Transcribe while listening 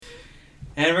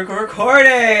And we're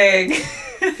recording!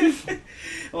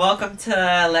 Welcome to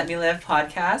Let Me Live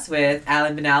podcast with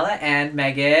Alan Benalla and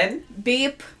Megan.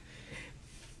 Beep.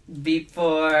 Beep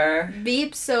for...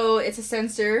 Beep, so it's a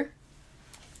censor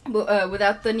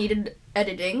without the needed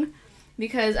editing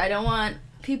because I don't want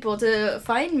people to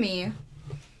find me.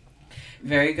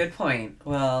 Very good point.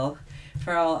 Well,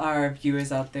 for all our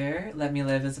viewers out there, Let Me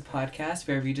Live is a podcast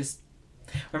where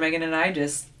Megan and I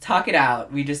just talk it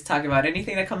out. We just talk about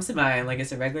anything that comes to mind. Like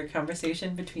it's a regular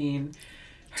conversation between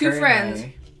two friends.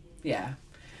 Yeah.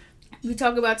 We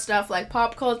talk about stuff like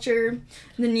pop culture,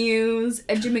 the news,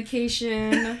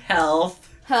 education, health.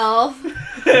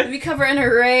 We cover an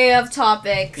array of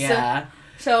topics. Yeah.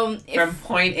 So from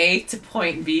point A to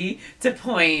point B to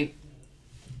point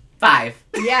 5.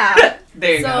 Yeah.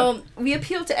 There you go. So we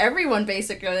appeal to everyone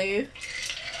basically.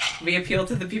 We appeal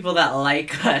to the people that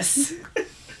like us.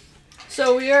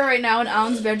 So we are right now in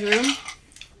Alan's bedroom.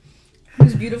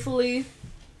 His beautifully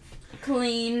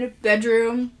clean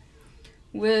bedroom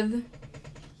with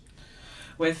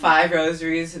 5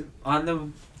 rosaries on the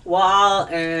wall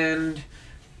and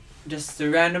just a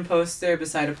random poster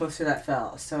beside a poster that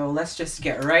fell. So let's just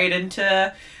get right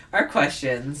into our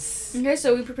questions. Okay,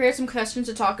 so we prepared some questions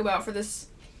to talk about for this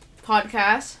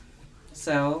podcast.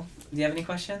 So, do you have any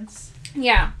questions?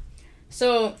 Yeah.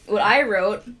 So, what I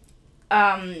wrote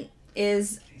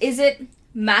is it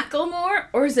Macklemore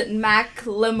or is it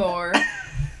Macklemore?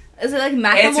 Is it like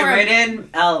Macklemore? It's written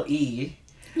L-E.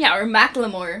 Yeah, or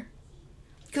Macklemore.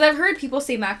 Because I've heard people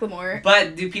say Macklemore.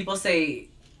 But do people say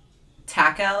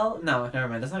Tackle? No, never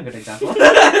mind. That's not a good example.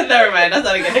 Never mind. That's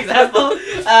not a good example.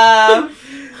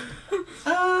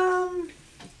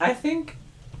 I think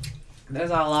there's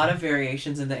a lot of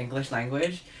variations in the English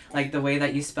language. Like the way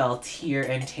that you spell tear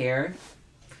and tear.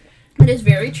 It is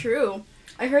very true.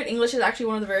 I heard English is actually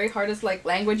one of the very hardest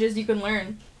languages you can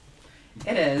learn.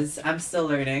 It is. I'm still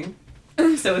learning.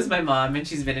 So is my mom, and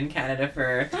she's been in Canada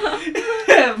for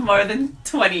more than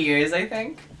 20 years, I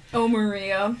think. Oh,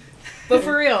 Maria. But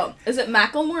for real, is it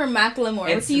Macklemore or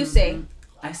Macklemore? What do you say?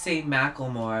 I say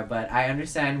Macklemore, but I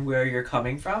understand where you're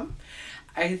coming from.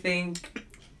 I think...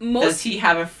 Does he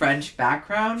have a French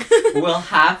background? We'll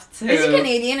have to... Is he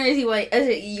Canadian or is he white? Is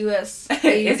it U.S.?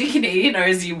 Is he Canadian or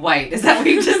is he white? Is that what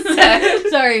you just said?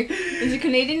 Sorry. Is he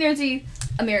Canadian or is he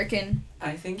American?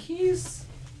 I think he's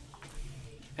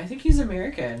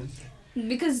American.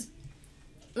 Because,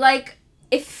 the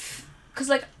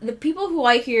people who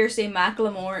I hear say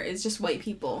Macklemore is just white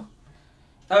people.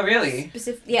 Oh, really?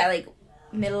 Yeah,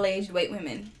 middle-aged white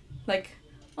women.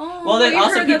 Well, there's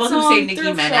also people who say Nicki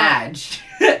Minaj.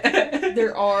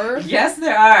 There are? Yes,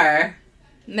 there are.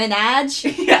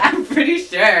 Minaj? Yeah, I'm pretty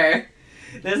sure.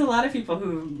 There's a lot of people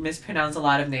who mispronounce a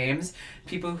lot of names.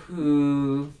 People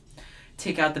who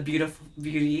take out the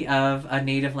beauty of a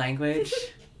native language.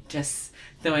 Just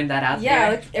throwing that out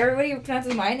there. Yeah, everybody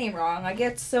pronounces my name wrong. I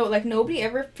get so, nobody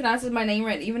ever pronounces my name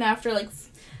right, even after,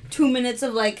 2 minutes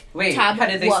of, Wait, how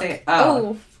did they say it?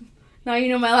 Oh. Now you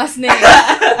know my last name.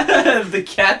 The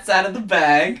cat's out of the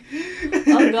bag.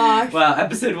 Oh, gosh. Wow,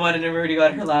 episode 1 and I've already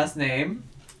got her last name.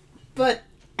 But,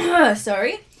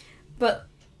 sorry. But,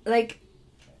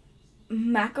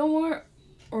 Macklemore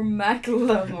or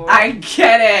Macklemore? I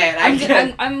get it.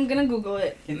 I'm gonna Google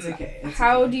it. It's okay.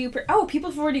 Do you... people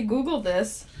have already Googled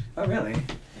this. Oh, really?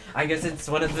 I guess it's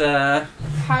one of the...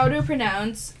 How to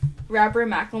pronounce rapper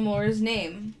Macklemore's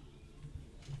name.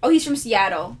 Oh, he's from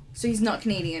Seattle, so he's not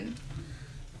Canadian.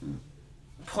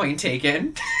 Point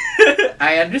taken.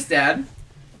 I understand.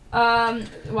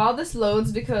 While this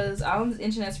loads, because Alan's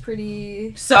internet's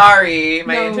pretty... Sorry,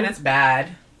 my internet's bad.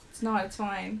 It's not, it's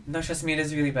fine. No, trust me, it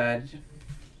is really bad.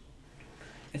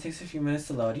 It takes a few minutes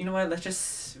to load. You know what, we'll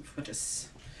just...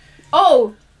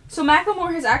 Oh! So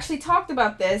Macklemore has actually talked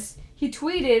about this. He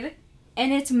tweeted,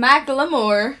 and it's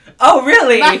Macklemore. Oh,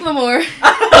 really? Macklemore.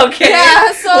 Okay.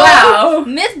 Yeah, so... Wow.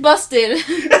 Myth busted.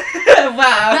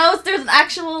 Wow. There's an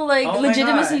actual,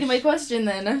 legitimacy to my question,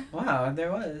 then. Wow,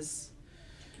 there was.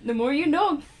 The more you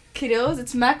know, kiddos,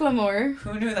 it's Macklemore.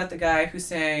 Who knew that the guy who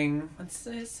sang... What's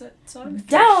his song?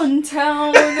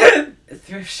 Downtown.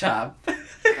 Thrift Shop.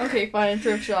 Okay, fine,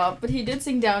 Thrift Shop. But he did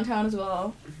sing Downtown as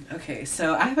well. Okay,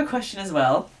 so I have a question as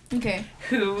well. Okay.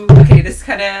 This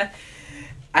kind of...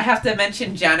 I have to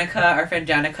mention Janica, our friend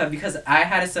Janica, because I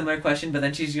had a similar question, but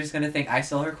then she's just going to think I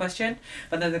stole her question.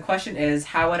 But then the question is,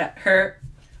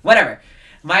 whatever.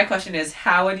 My question is,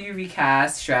 how would you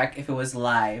recast Shrek if it was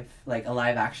live? Like a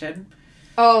live action?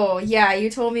 Oh, yeah, you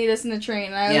told me this in the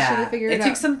train, and I was trying to figure it out. It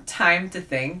took some time to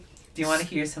think. Do you want to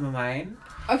hear some of mine?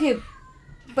 Okay,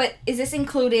 but is this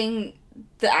including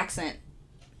the accent?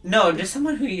 No, just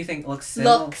someone who you think looks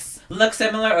similar. Looks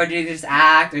similar, or do they just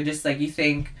act, or just like you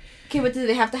think. Okay, but do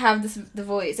they have to have the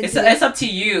voice? Like, It's up to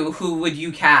you. Who would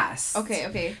you cast?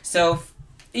 Okay. So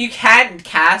you can't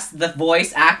cast the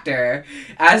voice actor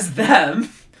as them.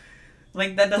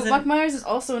 Like that doesn't. But Mike Myers is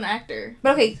also an actor.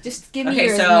 But okay, just give me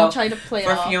yours and I'll try to play it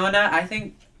off. For Fiona, I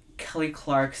think Kelly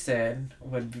Clarkson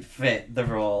would fit the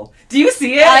role. Do you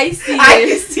see it? I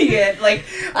see it. Like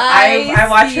I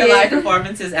watch her live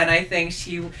performances and I think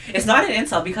it's not an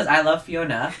insult because I love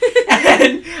Fiona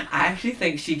and I actually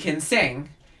think she can sing.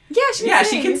 Yeah,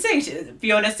 she can sing.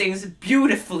 Fiona sings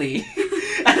beautifully.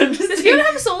 Does Fiona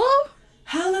have a solo?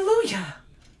 Hallelujah.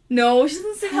 No, she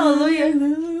doesn't sing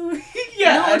Hallelujah.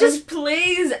 Yeah. No, it just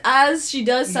plays as she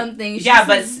does something.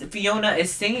 But Fiona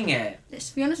is singing it.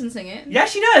 Fiona doesn't sing it. Yeah,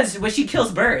 she does. When she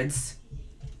kills birds.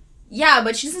 Yeah,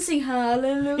 but she doesn't sing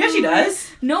Hallelujah. Yeah, she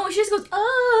does. No, she just goes,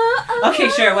 oh. Okay,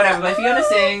 sure, whatever. But Fiona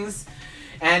sings,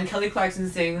 and Kelly Clarkson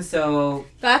sings, so...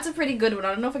 That's a pretty good one. I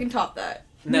don't know if I can top that.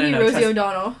 No, Rosie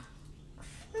O'Donnell.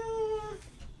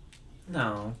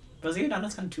 No. Rosie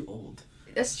O'Donnell's kind of too old.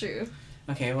 That's true.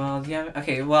 Okay, well,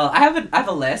 I have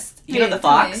a list. You know the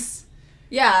fox?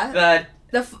 Yeah.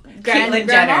 Caitlyn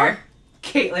Jenner.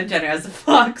 Caitlyn Jenner as the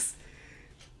fox.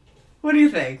 What do you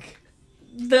think?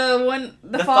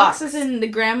 The fox is in the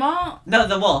grandma? No,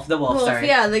 the wolf, sorry.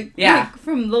 Yeah, like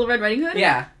from Little Red Riding Hood?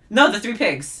 Yeah. No, the three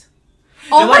pigs.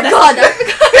 Oh my god, I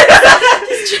forgot.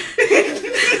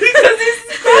 Because he's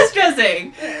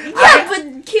cross-dressing. Yeah, but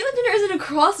Caitlyn Jenner isn't a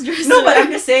cross-dresser. No, but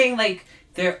I'm just saying, like,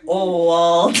 they're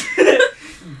old.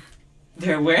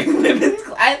 They're wearing women's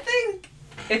clothes. I think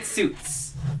it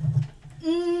suits.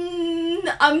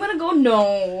 I'm gonna go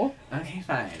no. Okay,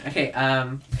 fine. Okay,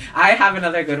 I have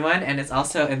another good one, and it's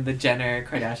also in the Jenner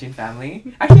Kardashian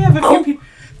family. Actually, I have a few people.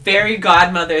 Fairy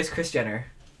godmother is Kris Jenner.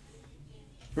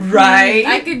 Right?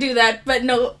 I could do that, but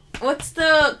no. What's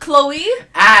the Chloe?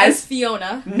 As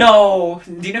Fiona. No.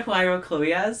 Do you know who I wrote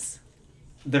Chloe as?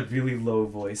 The really low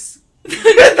voice.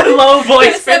 The low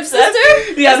voice princess.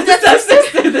 Stepsister? Yeah, the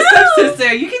stepsister. The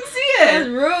stepsister. You can see it. That's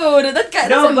rude. That guy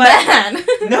is a man.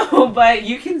 No, but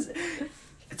you can...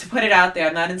 To put it out there,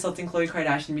 I'm not insulting Khloe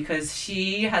Kardashian because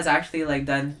she has actually, like,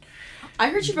 done... I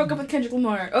heard she broke up with Kendrick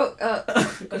Lamar.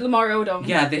 Lamar Odom.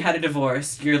 Yeah, they had a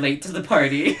divorce. You're late to the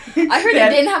party. I heard they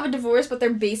didn't have a divorce, but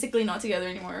they're basically not together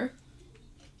anymore.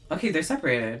 Okay, they're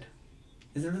separated.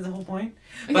 Isn't that the whole point?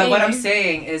 Okay. But what I'm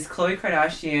saying is Khloe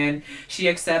Kardashian, she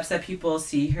accepts that people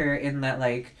see her in that,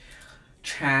 like,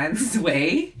 trans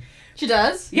way. She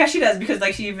does? Yeah, she does, because,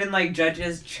 like, she even, like,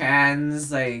 judges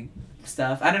trans, like...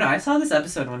 stuff. I don't know. I saw this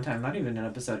episode one time. Not even an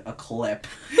episode. A clip.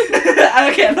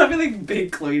 Okay, I'm not really a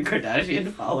big Khloe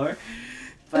Kardashian follower.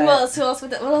 But, What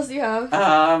else do you have?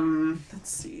 Let's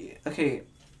see. Okay,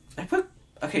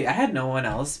 I had no one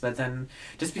else, but then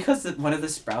just because one of the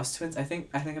Sprouse twins, I think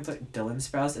I put Dylan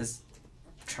Sprouse as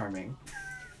charming.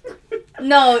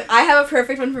 No, I have a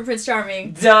perfect one for Prince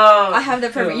Charming. Don't. I have the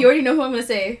perfect. You already know who I'm gonna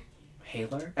say.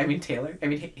 Taylor?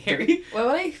 Harry? Why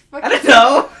would I fucking... I don't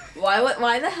know.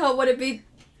 Why the hell would it be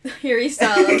Harry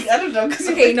Styles? I don't know.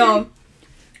 Okay, no.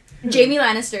 Jamie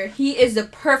Lannister. He is the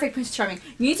perfect Prince Charming.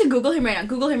 You need to Google him right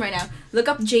now. Look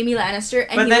up Jamie Lannister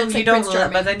and he looks like Prince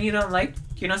Charming. But then you're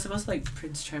not supposed to like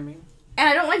Prince Charming. And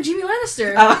I don't like Jamie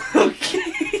Lannister. Oh,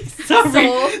 okay. Sorry.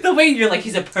 So, the way you're like,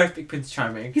 he's a perfect Prince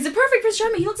Charming. He's a perfect Prince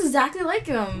Charming. He looks exactly like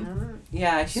him.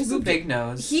 Yeah, he has a big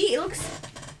nose. He looks...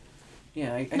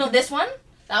 Yeah. No, this one?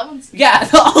 That one's... Yeah,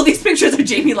 all these pictures are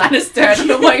Jamie Lannister. I don't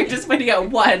know why you're just pointing out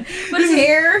one. But his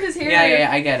hair... Yeah,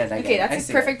 I get it. Okay, that's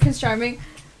a perfect Prince Charming.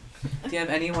 Do you have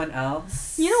anyone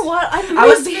else? You know what?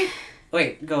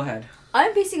 Wait, go ahead.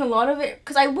 I'm basing a lot of it...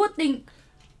 Because I would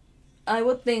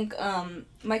think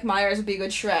Mike Myers would be a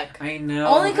good Shrek. I know.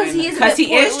 Only because he is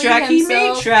Shrek. Himself. He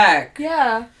made Shrek.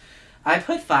 Yeah. I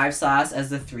put 5 Sauce as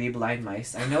the 3 blind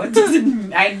mice. I know it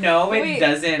doesn't. It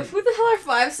doesn't. Who the hell are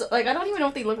 5? Like, I don't even know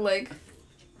what they look like.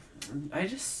 I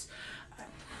just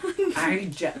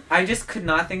could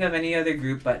not think of any other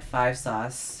group but 5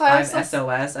 Sauce. 5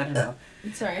 SOS. I don't know.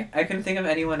 Sorry. I couldn't think of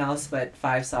anyone else but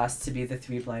 5 Sauce to be the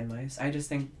 3 blind mice. I just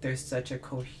think they're such a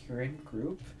coherent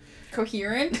group.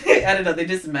 Coherent? I don't know. They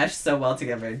just mesh so well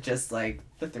together, just like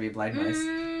the 3 blind mice.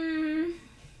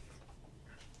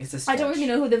 It's a stretch. I don't really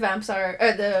know who the vamps are,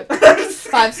 or the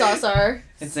 5 Sauce are.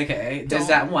 It's okay. There's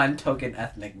that one token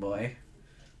ethnic boy.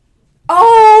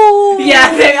 Oh!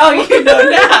 Yeah, you know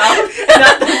now.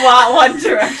 Not the One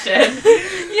Direction.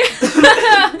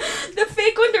 Yeah. The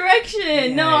fake One Direction.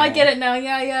 Yeah, no, I get it now.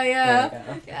 Yeah.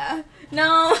 Yeah.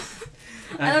 No.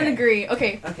 Okay. I don't agree.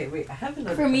 Okay. Okay, wait. I have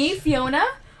another For me, Fiona,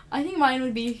 I think mine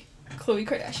would be Khloe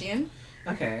Kardashian.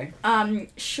 Okay.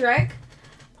 Shrek.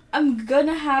 I'm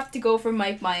gonna have to go for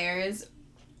Mike Myers.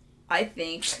 I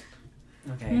think.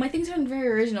 Okay. My things aren't very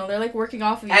original. They're like working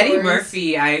off of Eddie yours.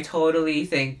 Murphy, I totally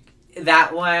think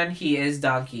that one, he is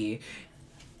Donkey.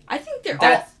 I think they're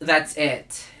all... That's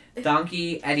it.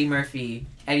 Donkey, Eddie Murphy.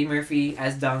 Eddie Murphy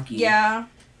as Donkey. Yeah.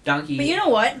 Donkey. But you know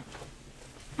what?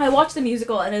 I watched the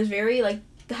musical and it was very like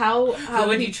how Who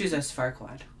would you choose as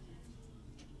Farquaad?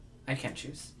 I can't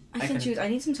choose. I can choose. I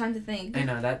need some time to think. I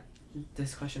know that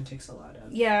this question takes a lot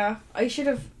of. Yeah, I should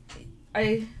have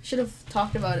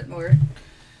talked about it more.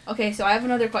 Okay, so I have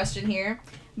another question here.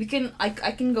 We can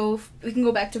go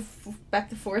back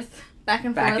and forth.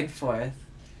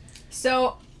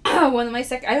 So one of my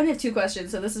I only have 2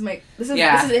 questions, so this is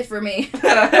it for me.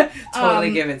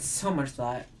 Totally give it so much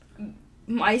thought.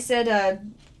 I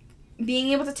said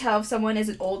being able to tell if someone is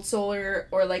an old soul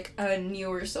or like a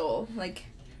newer soul. Like,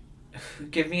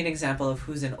 give me an example of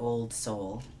who's an old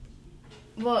soul.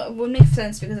 Well, it would make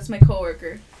sense because it's my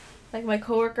coworker. Like, my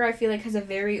coworker, I feel like, has a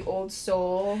very old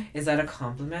soul. Is that a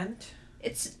compliment?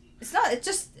 It's not.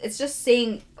 It's just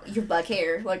saying you have black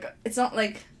hair. Like, it's not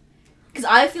like... Because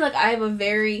I feel like I have a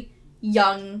very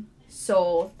young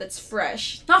soul that's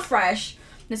fresh. Not fresh,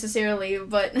 necessarily,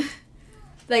 but...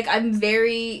 Like, I'm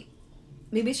very...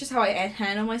 Maybe it's just how I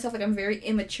handle myself. Like, I'm very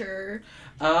immature.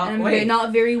 And I'm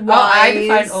not very wise. Oh, I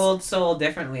define old soul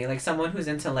differently. Like, someone who's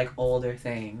into, like, older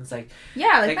things. Like...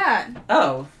 Yeah, like that.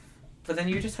 Oh. But then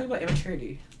you were just talking about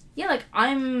immaturity. Yeah, like,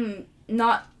 I'm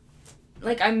not...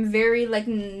 Like, I'm very, like,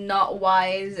 not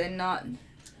wise and not...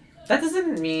 That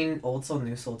doesn't mean old soul,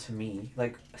 new soul to me.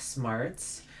 Like,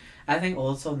 smarts. I think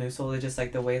old soul, new soul is just,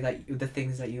 like, the way that... the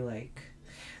things that you like.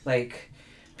 Like...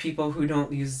 People who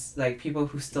don't use, like, people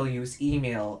who still use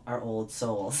email are old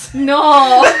souls.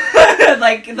 No!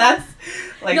 Like, that's...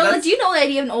 Like, no, that's... do you know the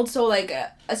idea of an old soul, like,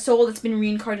 a soul that's been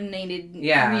reincarnated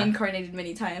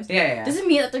many times? Yeah. Doesn't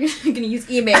mean that they're gonna use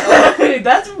email.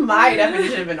 That's my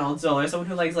definition of an old soul, or someone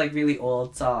who likes, like, really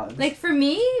old songs. Like, for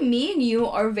me and you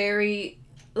are very,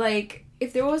 like,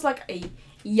 if there was, like, a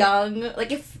young,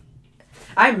 like, if...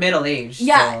 I'm middle-aged,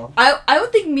 yeah, so... I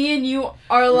would think me and you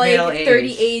are, like,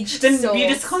 30-aged Then souls. you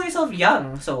just call yourself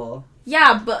young soul.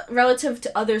 Yeah, but relative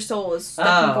to other souls that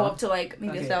can go up to, like,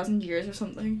 maybe 1,000 years or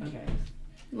something. Okay.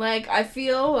 Like, I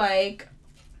feel like,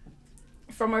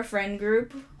 from our friend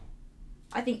group,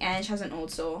 I think Ange has an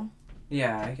old soul.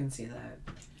 Yeah, I can see that.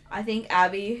 I think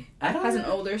Abby has an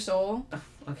older soul.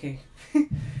 Okay.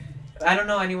 I don't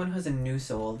know anyone who has a new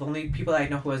soul. The only people I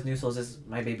know who has new souls is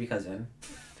my baby cousin.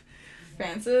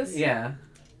 Francis? Yeah.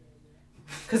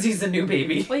 Because he's the new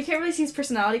baby. Well, you can't really see his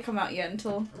personality come out yet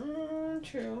until...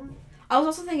 True. I was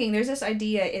also thinking, there's this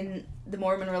idea in the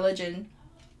Mormon religion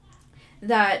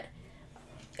that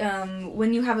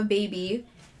when you have a baby,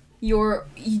 they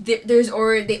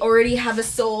already have a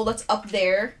soul that's up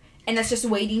there, and that's just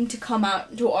waiting to come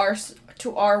out to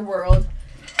our world.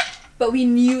 But we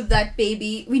knew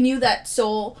that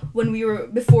soul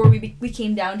before we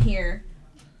came down here.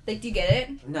 Like, do you get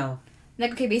it? No.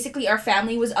 Like, okay, basically our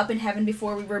family was up in heaven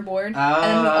before we were born, and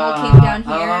then we all came down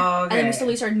here, and then we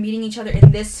slowly started meeting each other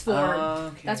in this form.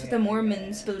 Okay, that's what the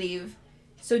Mormons believe.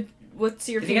 So, what's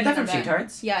your opinion on that? Did you get that from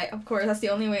Sheetards? Yeah, of course. That's the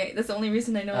only way. That's the only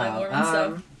reason I know that Mormon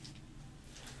stuff.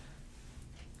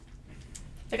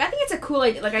 Like, I think it's a cool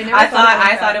idea. Like,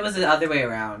 I thought it was the other way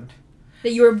around.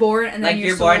 That you were born and then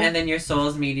you're born and then your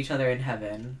souls meet each other in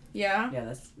heaven. Yeah. Yeah,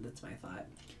 that's my thought.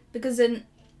 Because then,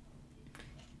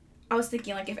 I was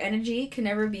thinking, like, if energy can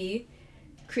never be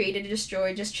created or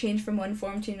destroyed, just change from one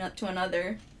form to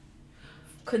another,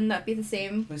 couldn't that be the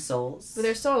same with souls? With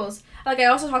their souls. Like, I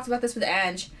also talked about this with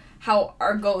Ange, how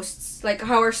our ghosts, like,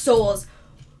 how our souls,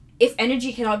 if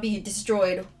energy cannot be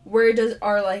destroyed, where does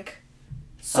our, like,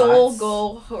 soul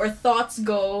go, or thoughts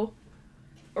go,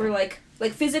 or, like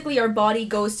physically our body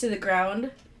goes to the ground,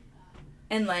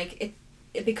 and, like,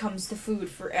 it becomes the food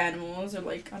for animals, or,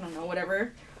 like, I don't know,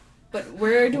 whatever. But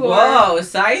where do Whoa,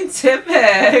 scientific!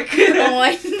 Oh,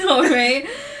 I know, right?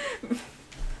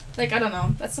 Like, I don't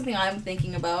know. That's something I'm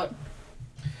thinking about.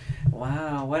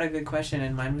 Wow, what a good question,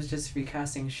 and mine was just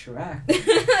recasting Shrek.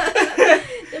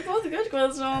 They're both good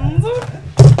questions.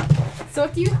 So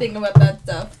what do you think about that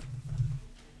stuff?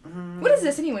 What is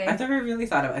this, anyway? I've never really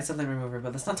thought about a lint remover,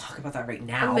 but let's not talk about that right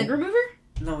now. A lint remover?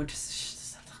 No,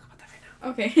 just not talk about that right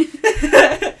now.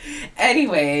 Okay.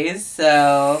 Anyways,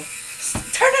 so...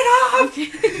 Turn it off!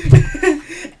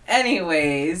 Okay.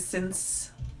 Anyways,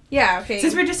 since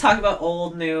we're just talking about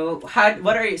old, new,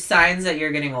 what are signs that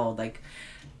you're getting old?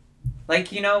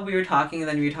 Like, you know, we were talking, and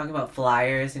then we were talking about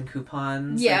flyers and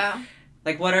coupons. Yeah.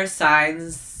 Like, what are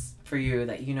signs for you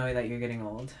that you know that you're getting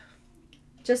old?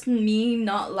 just me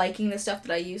not liking the stuff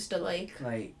that I used to like.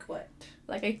 Like what?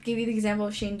 Like, I gave you the example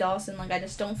of Shane Dawson. Like, I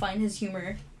just don't find his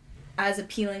humor as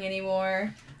appealing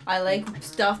anymore. I like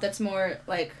stuff that's more,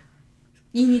 like,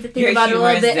 you need to think Your about it a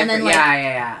humor little is bit, and then, different. like,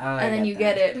 Yeah. Oh, and then you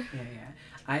get it. Yeah.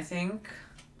 I think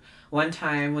one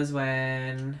time was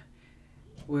when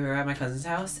we were at my cousin's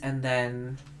house, and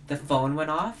then the phone went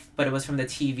off, but it was from the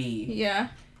TV. Yeah.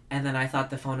 And then I thought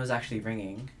the phone was actually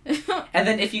ringing. And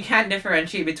then if you can't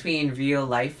differentiate between real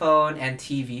life phone and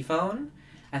TV phone,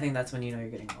 I think that's when you know you're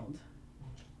getting old.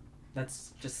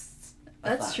 That's just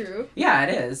That's thought. true. Yeah,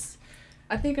 it is.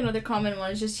 I think another common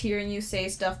one is just hearing you say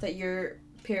stuff that your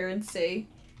parents say.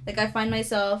 Like, I find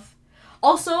myself...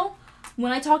 Also,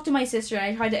 when I talk to my sister and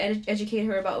I try to educate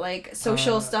her about, like,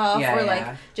 social stuff or, like,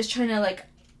 just trying to, like...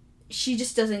 She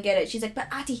just doesn't get it. She's like, but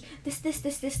Auntie, this.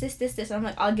 And I'm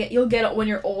like, you'll get it when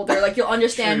you're older. Like, you'll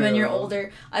understand when you're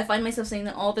older. I find myself saying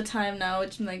that all the time now,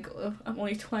 which I'm like, I'm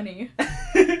only 20.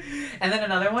 And then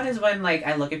another one is when, like,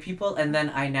 I look at people and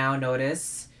then I now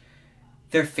notice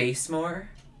their face more.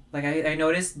 Like, I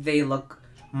notice they look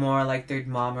more like their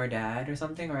mom or dad or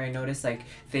something, or I notice, like,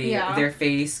 their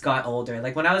face got older.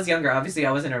 Like, when I was younger, obviously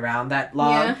I wasn't around that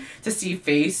long to see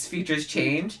face features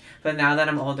change, but now that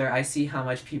I'm older, I see how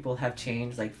much people have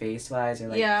changed, like, face-wise, or,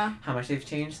 like, how much they've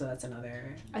changed, so that's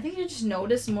another... I think you just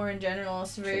notice more in general.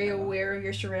 It's very aware of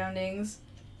your surroundings.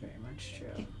 Very much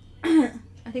true.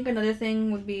 I think another thing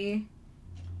would be...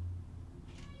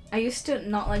 I used to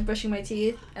not like brushing my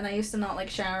teeth, and I used to not like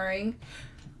showering,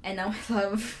 and now I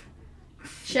love...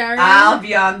 showering. I'll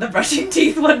be on the brushing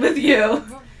teeth one with you.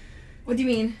 What do you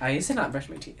mean? I used to not brush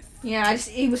my teeth. Yeah,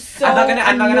 it was so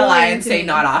I'm not gonna lie and say me.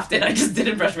 not often. I just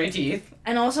didn't brush my teeth.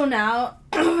 And also now,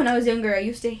 when I was younger, I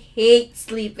used to hate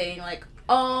sleeping. Like,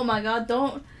 oh my god,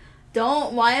 don't.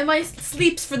 Why am I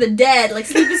sleeps for the dead? Like,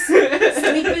 sleep is.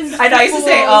 I know. I used to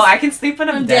say, oh, I can sleep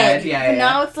when I'm dead. Yeah. And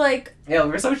now it's like. Ew,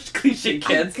 we're so much cliche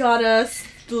kids. I gotta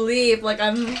sleep. Like,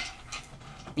 I'm.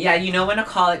 Yeah, you know when to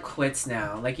call it quits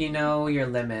now. Like, you know your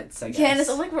limits, I guess. Candace,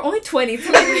 I'm like, we're only 20.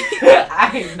 So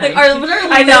I know. Like, what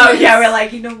are I know, limits? yeah, we're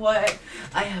like, you know what?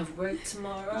 I have work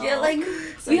tomorrow. Yeah, like,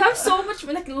 we have so much,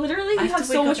 like, literally, we have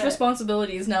so much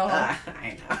responsibilities now. I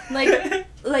know.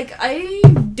 Like, I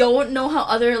don't know how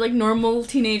other, like, normal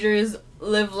teenagers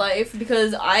live life,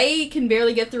 because I can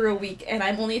barely get through a week, and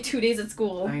I'm only 2 days at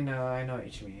school. I know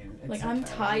what you mean. It's like, so I'm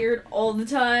tired all the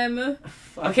time.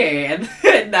 Okay, and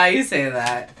now you say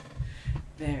that.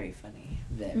 Very funny.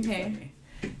 Very funny.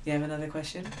 Do you have another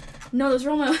question? No, those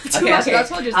were all my two okay. I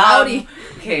told you, it's Audi.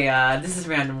 Okay, this is a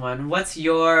random one. What's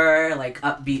your, like,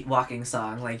 upbeat walking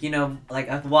song? Like, you know, like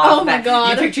a walk oh my that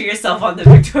God. You picture yourself on the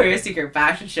Victoria's Secret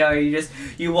fashion show,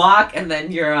 you walk and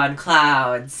then you're on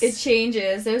clouds. It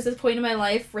changes. There was this point in my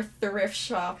life where thrift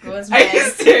shop was Are you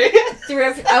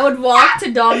serious? I would walk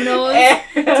to Domino's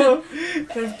to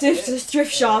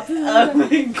thrift shop. Oh my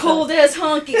God. Cold as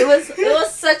honky. It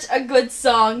was such a good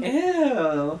song.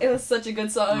 Ew. It was such a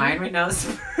good song. Mine right now is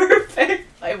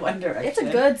Perfect by One Direction. It's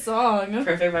a good song.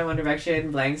 Perfect by One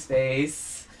Direction, Blank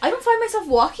Space. I don't find myself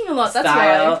walking a lot. That's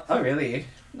Style. why. Oh, really?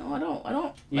 No, I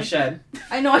don't. You should.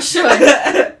 I know I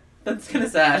should. That's kind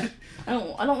of sad. I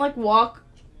don't like walk.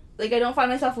 Like, I don't find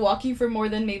myself walking for more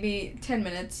than maybe 10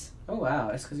 minutes. Oh wow,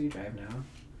 it's because you drive now.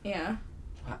 Yeah.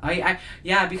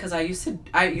 Yeah, because I used to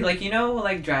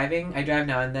driving. I drive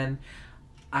now, and then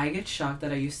I get shocked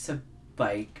that I used to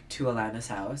bike to Alana's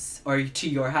house or to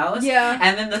your house. Yeah.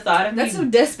 And then the thought of that's so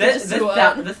desperate.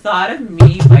 the thought of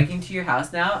me biking to your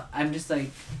house now, I'm just like.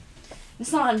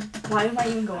 It's not. Why am I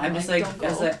even going? I'm just like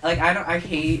I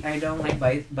don't like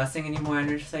busing anymore, and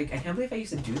I'm just like I can't believe I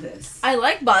used to do this. I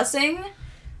like busing.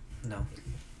 No.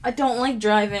 I don't like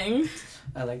driving.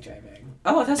 I like driving.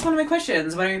 Oh, that's one of my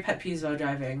questions. What are your pet peeves about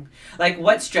driving? Like,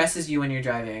 what stresses you when you're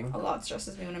driving? A lot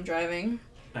stresses me when I'm driving.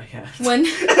 Oh yeah. When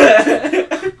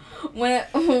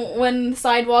the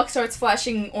sidewalk starts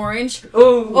flashing orange.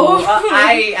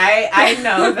 I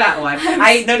know that one.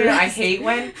 I hate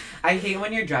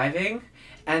when you're driving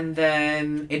and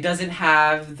then it doesn't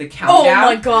have the countdown. Oh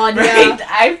my God, right? yeah.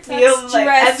 I feel that's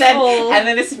like stressful. and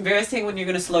then it's embarrassing when you're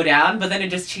gonna slow down, but then it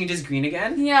just changes green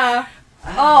again. Yeah.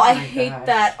 Oh, I hate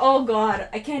that. Oh God,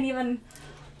 I can't even.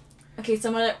 Okay,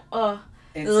 someone.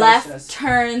 It's left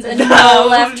turns and no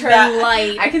left turn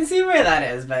light. I can see where that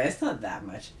is, but it's not that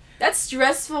much. That's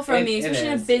stressful for me, especially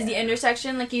in a busy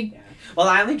intersection. Like you. Yeah. Well,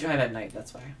 I only drive at night.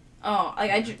 That's why. Oh,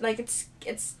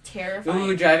 it's terrifying.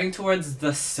 Ooh, driving towards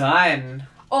the sun.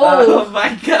 Oh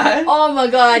my God. Oh my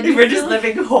God. We're just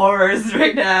living horrors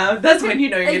right now. That's when you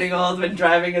know you're getting old, when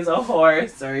driving is a horror.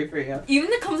 Sorry for you. Even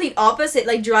the complete opposite,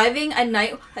 like driving at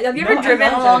night. Like, have you ever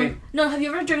driven along? No, have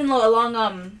you ever driven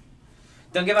along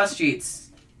Don't give out streets.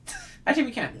 Actually,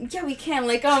 we can. Yeah, we can.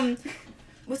 Like,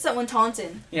 what's that one?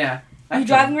 Taunton. Yeah. You're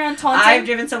driving around Taunton. I've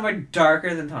driven somewhere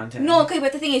darker than Taunton. No, okay,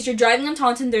 but the thing is, you're driving on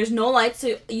Taunton. There's no lights,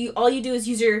 so all you do is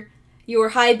use your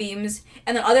high beams,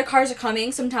 and then other cars are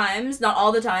coming sometimes, not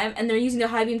all the time, and they're using the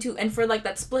high beam too. And for like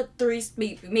that split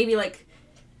maybe like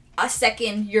a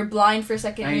second, you're blind for a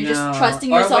second, and you're just trusting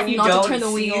yourself not to turn the wheel.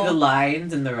 Or when you don't see the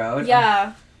lines in the road.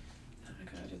 Yeah. Oh my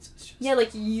god, it's so stressful. Yeah,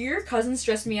 like your cousin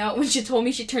stressed me out when she told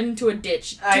me she turned into a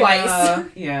ditch twice. I know.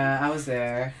 Yeah, I was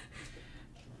there.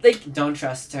 Like, don't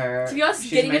trust her. To be honest,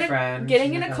 she's my friend.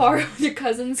 Getting in a car with your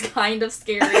cousin's kind of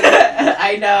scary.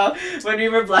 I know. When we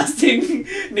were blasting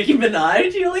Nicki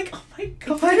Minaj, you're like, oh my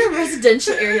god. We're in a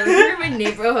residential area. Like, we're in my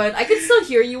neighborhood. I could still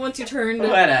hear you once you turned.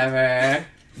 Whatever.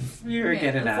 We were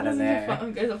getting out of there.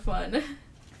 You guys are fun.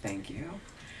 Thank you.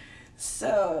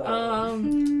 So.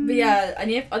 But yeah,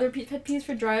 any other pet peeves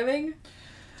for driving?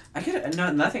 I get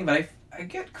nothing, but I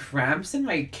get cramps in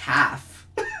my calf.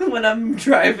 When I'm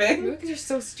driving. Maybe because you're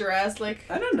so stressed, like...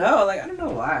 I don't know, I don't know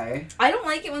why. I don't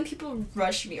like it when people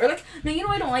rush me. Or like, no, you know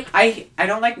what I don't like? I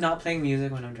don't like not playing music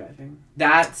when I'm driving.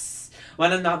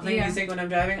 When I'm not playing music when I'm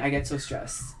driving, I get so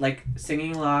stressed. Like,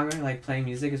 singing along or like playing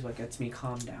music is what gets me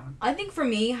calmed down. I think for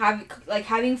me,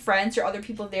 having friends or other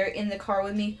people there in the car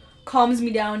with me calms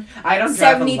me down. I don't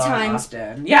drive 70 times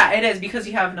often. Yeah, it is because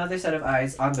you have another set of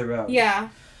eyes on the road. Yeah.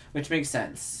 Which makes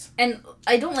sense. And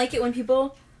I don't like it when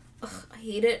people... Ugh, I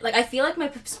hate it. Like, I feel like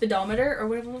my speedometer or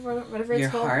whatever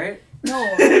it's called. Your heart?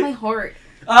 No, not my heart.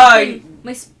 Oh,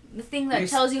 the thing that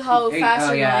tells you how fast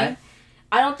you're going.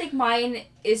 I don't think mine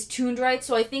is tuned right,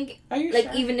 so I think like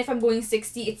sure? Even if I'm going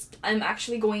 60, I'm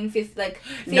actually going 50.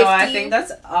 No, I think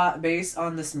that's based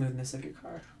on the smoothness of your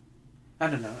car.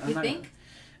 I don't know.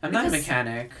 I'm not a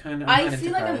mechanic. I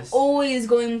feel like I'm always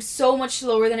going so much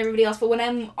slower than everybody else, but when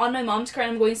I'm on my mom's car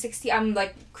and I'm going 60, I'm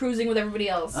like cruising with everybody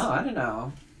else. Oh, I don't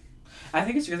know. I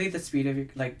think it's really the speed of your,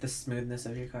 the smoothness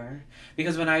of your car.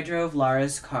 Because when I drove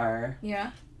Lara's car,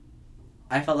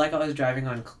 I felt like I was driving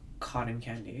on cotton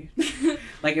candy.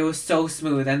 Like, it was so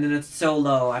smooth, and then it's so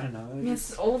low. I don't know.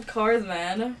 It's old cars,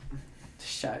 man.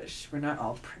 Shush. We're not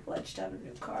all privileged to have a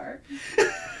new car.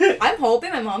 I'm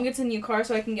hoping my mom gets a new car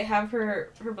so I can have her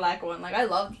black one. Like, I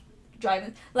love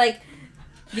driving. Like...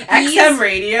 XM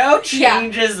radio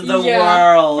changes the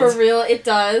world. For real, it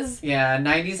does. Yeah,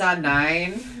 90s on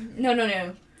 9.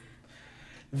 No.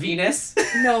 Venus?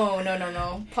 No.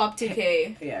 Pop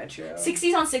 2K. Yeah, true.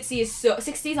 60s on 60 is so...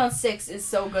 60s on 6 is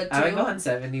so good, too. I would go on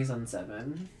 70s on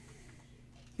 7.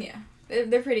 Yeah.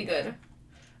 They're pretty good.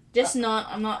 Just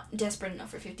I'm not desperate enough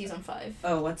for 50s on 5.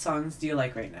 Oh, what songs do you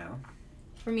like right now?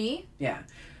 For me? Yeah.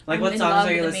 Like, what songs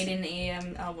are you listening to? The Made in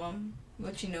AM album.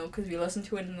 Which you know, because we listened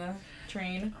to it in the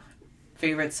train.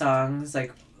 Favorite songs?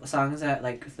 Like, songs that,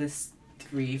 list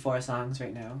 3-4 songs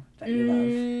right now that you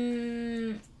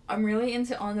love. I'm really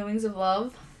into On the Wings of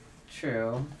Love.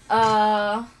 True.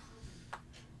 Long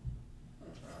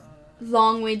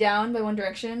Way Down by One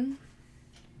Direction.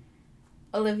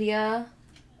 Olivia.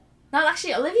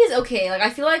 Olivia's okay. Like, I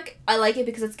feel like I like it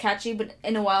because it's catchy, but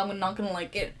in a while I'm not gonna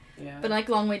like it. Yeah. But I like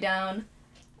Long Way Down.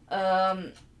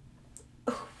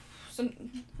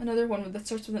 Another one that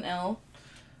starts with an L.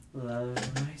 Love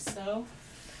Myself.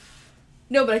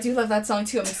 No, but I do love that song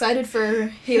too. I'm excited for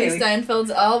Haley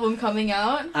Steinfeld's album coming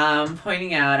out.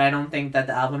 Pointing out, I don't think that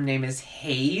the album name is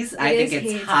Haze. I think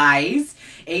it's Highs.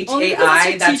 H-A-I. Only because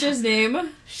it's your teacher's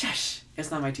name. Shush.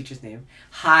 It's not my teacher's name.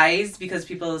 Highs, because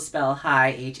people spell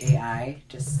high, H-A-I.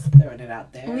 Just throwing it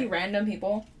out there. Only random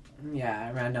people.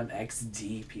 Yeah, random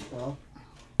XD people.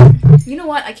 You know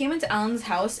what? I came into Alan's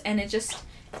house and it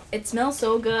smells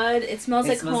so good. It smells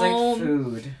like home. It smells like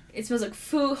food. It smells like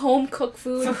food, home cooked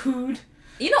food. Food.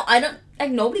 You know,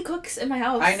 nobody cooks in my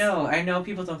house. I know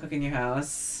people don't cook in your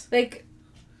house. Like,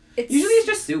 usually it's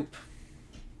just soup.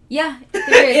 Yeah,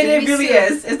 there is. It really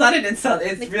is. It's not an insult.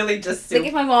 It's really just soup. Like,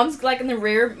 if my mom's, in the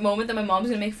rare moment that my mom's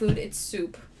gonna make food, it's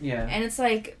soup. Yeah. And it's,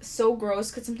 so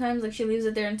gross, because sometimes, she leaves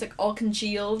it there and it's, all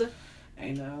congealed. I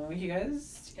know. You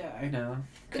guys... Yeah, I know.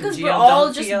 Because we're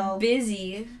all just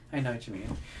busy. I know what you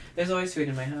mean. There's always food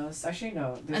in my house. Actually,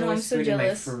 no. There's always food in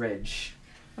my fridge.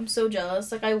 I'm so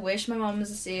jealous. I wish my mom was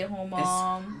a stay-at-home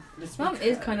mom. Mom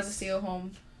is kind of a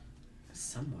stay-at-home.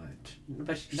 Somewhat.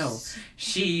 But, no.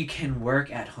 She can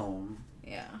work at home.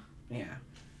 Yeah. Yeah.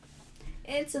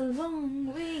 It's a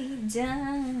long way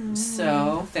down.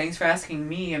 So, thanks for asking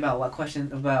me about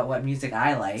what music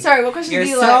I like. Sorry, what question do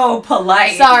you like? You're so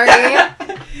polite. Sorry.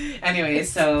 Anyway,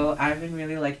 so I've been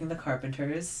really liking the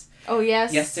Carpenters. Oh,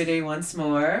 yes. Yesterday Once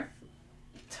More.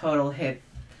 Total hit.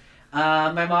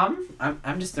 My mom,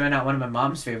 I'm just throwing out one of my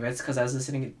mom's favorites because I was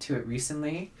listening to it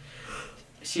recently.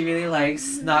 She really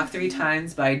likes Knock 3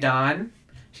 Times by Dawn.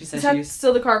 She says Is that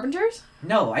still the Carpenters?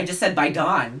 No, I just said by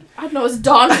Dawn. I don't know. Is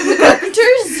Dawn from the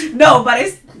Carpenters? No, but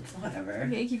it's whatever.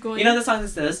 Okay, keep going. You know the song that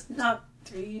says Knock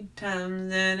 3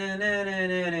 times. Na, na, na, na,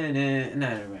 na, na, na. No,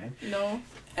 never mind. No.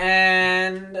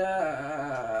 And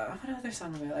what other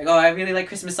song do I like? Oh, I really like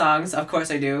Christmas songs. Of course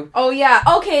I do. Oh yeah.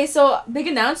 Okay, so big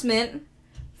announcement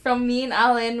from me and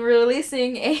Alan. We're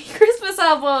releasing a Christmas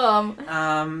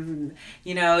album.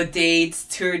 You know, dates,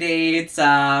 tour dates, Tour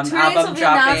dates album will be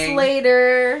dropping announced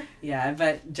later. Yeah,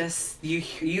 but just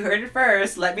you heard it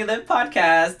first. Let Me Live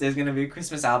podcast. There's gonna be a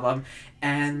Christmas album,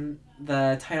 and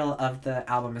the title of the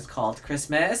album is called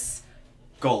Christmas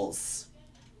Goals.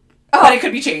 Oh. But it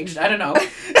could be changed. I don't know.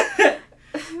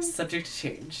 Subject to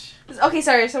change. Okay,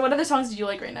 sorry. So what other songs did you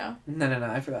like right now? No.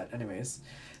 I forgot. Anyways.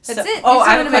 That's So, it? Oh, You I still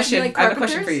have a wanna mention, question. like, I have a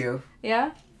question for Carpenters? you.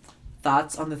 Yeah?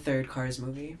 Thoughts on the third Cars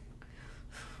movie?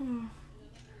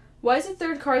 Why is the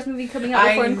third Cars movie coming out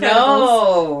before I Incredibles?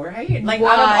 know, right? Like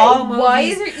Why? out of all movies. Why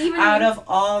is there even... Out of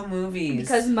all movies.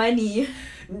 Because money.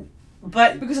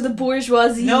 But Because of the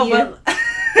bourgeoisie. no, but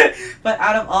but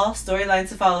out of all storylines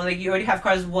to follow, like you already have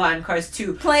Cars 1, Cars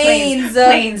 2,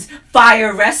 planes,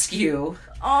 fire rescue.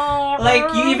 Oh.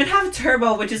 Like you even have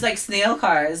Turbo, which is like snail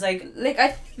cars. Like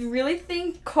I really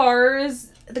think Cars...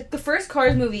 The first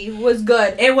Cars movie was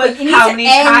good. it was. But it How needs many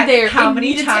to end there. How It many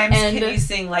needed to times end. can you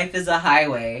sing "Life Is a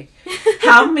Highway"?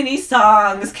 How many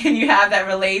songs can you have that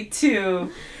relate to?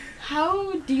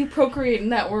 How do you procreate in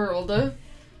that world?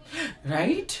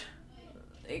 Right?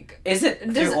 Like, Is it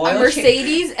there's through a oil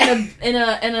Mercedes and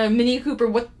a Mini Cooper.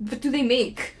 What do they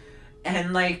make?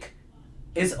 And like,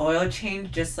 is oil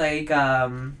change just like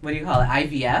what do you call it?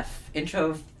 IVF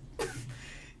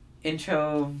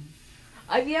intro.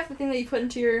 IVF, the thing that you put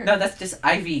into your... No, that's just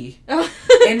IV. Oh.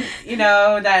 And you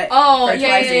know that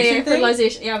fertilization thing?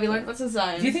 Fertilization. Yeah, we learned that's a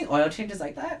science. Do you think oil change is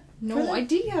like that? No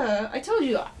idea. I told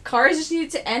you, Cars just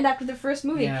needed to end after the first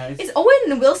movie. Yeah, Is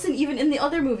Owen Wilson even in the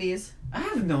other movies? I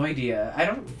have no idea. I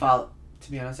don't follow.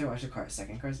 To be honest, I watched the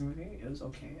second Cars movie. It was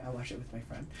okay. I watched it with my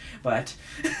friend, but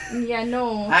Yeah,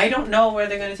 no. I don't know where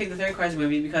they're gonna take the third Cars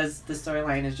movie because the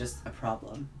storyline is just a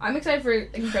problem. I'm excited for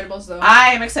Incredibles though. I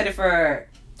am excited for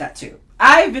that too.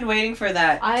 I've been waiting for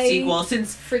that sequel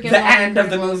since freaking the love end of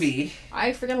the Incredibles. movie.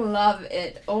 I freaking love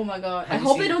it. Oh my god. Have I you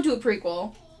hope seen they it? don't do a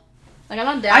prequel. Like, I'm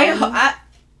not down.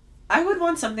 I would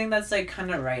want something that's like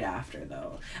kind of right after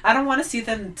though. I don't want to see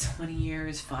them 20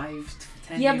 years, 5,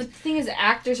 10 Yeah, years. but the thing is, the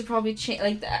actors are probably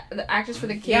like the actors for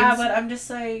the kids. Yeah, but I'm just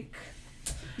like.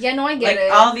 Yeah, no, I get like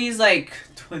it. all these like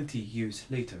 20 years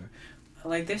later,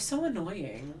 like they're so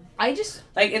annoying. I just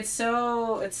Like it's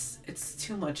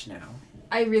too much now.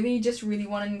 I really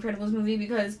want an Incredibles movie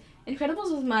because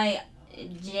Incredibles was my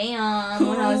jam Who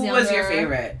when I was younger. was your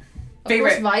favorite? Of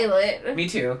course, Violet. Me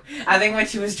too. I think when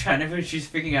she was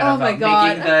freaking out Oh my about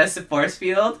God. making the force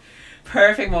field,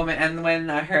 perfect moment. And when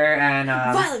her and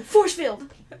Violet force field.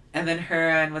 and then her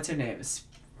and what's her name?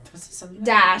 What's the something?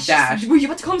 Dash. Dash. Were you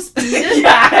about to call him Speed?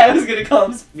 Yeah, I was gonna call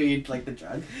him Speed, like the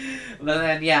drug. But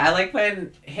then, yeah, I like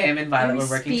when him and Violet were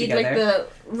working Speed, together. like the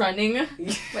running.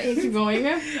 But you keep going.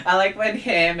 I like when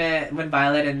when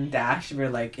Violet and Dash were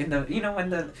like in the, when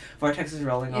the vortex is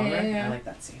rolling over. Yeah. I like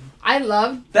that scene. I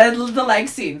loved. The leg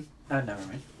scene. Oh, never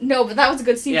mind. No, but that was a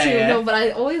good scene Yeah, too. yeah. No, but I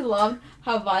always loved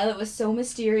how Violet was so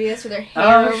mysterious with her hair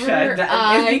Oh, over shit. her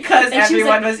eye. It's because And she was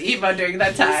everyone like, was emo during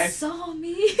that He time. saw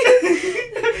me.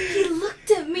 He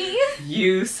looked at me.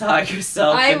 You saw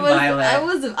yourself in Violet.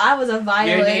 I was a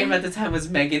Violet. Your name at the time was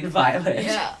Megan Violet.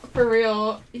 Yeah, for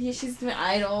real. She's my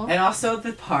idol. And also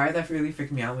the part that really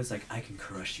freaked me out was like, I can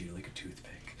crush you like a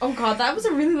toothpick. Oh god, that was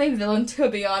a really lame villain to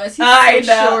be honest. He's I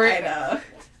so know. short.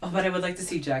 Oh, but I would like to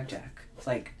see Jack.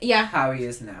 Like, Yeah. how he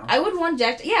is now. I would want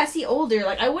Jack to, see older.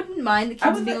 Like, I wouldn't mind the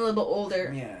kids being a little bit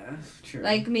older. Yeah, true.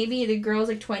 Like, maybe the girl's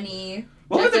like 20.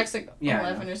 What Jack's like Yeah,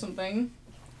 11 or something.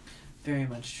 Very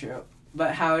much true.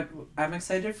 But I'm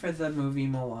excited for the movie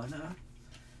Moana.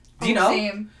 Do you know?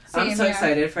 Same, I'm so yeah.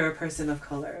 excited for A Person of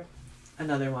Color.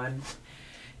 Another one.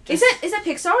 Is that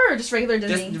Pixar or just regular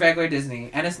Disney? Just regular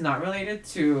Disney. And it's not related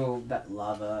to that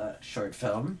lava short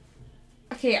film.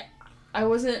 Okay, I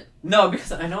wasn't... No,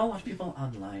 because I know a lot of people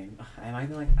online. I'm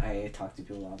acting like I talk to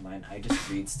people online. I just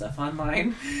read stuff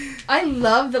online. I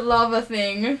love the lava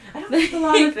thing. I don't like the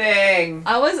lava thing.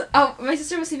 My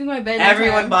sister was sleeping in my bed.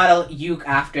 Everyone bought a uke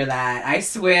after that. I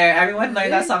swear. Everyone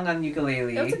learned that Really? song on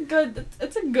ukulele.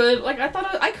 It's a good, like,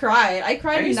 I cried. I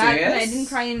cried Are in you that, serious? but I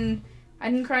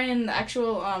didn't cry in the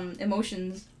actual,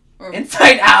 emotions. Or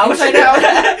Inside Out. Inside Out.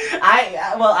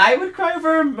 I would cry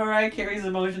for Mariah Carey's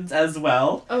emotions as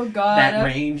well. Oh god. That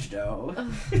range though.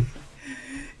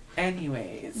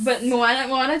 Anyways. But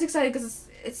Moana's excited because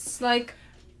it's like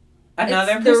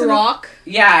Another it's person The Rock.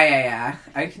 Yeah.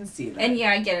 I can see that. And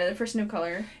yeah, I get it. A person of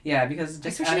color. Yeah, because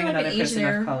just Especially adding like another an person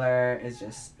Asian of color is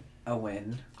just a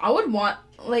win. I would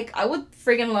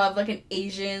friggin' love like an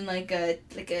Asian, like a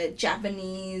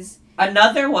Japanese.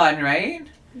 Another one, right?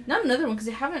 Not another one because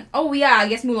they haven't. Oh yeah, I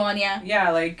guess Mulan. Yeah.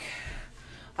 Yeah, like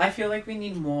I feel like we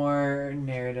need more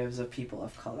narratives of people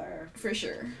of color. For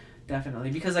sure.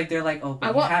 Definitely, because like they're like, oh,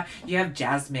 but you have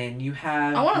Jasmine, you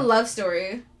have. I want a love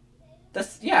story. But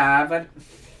a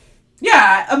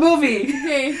movie.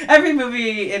 Okay. Every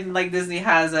movie in like Disney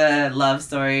has a love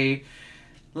story,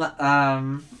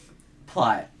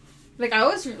 plot. Like I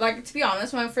was like, to be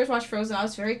honest, when I first watched Frozen, I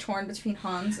was very torn between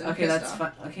Hans and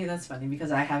Kristoff. Okay, that's funny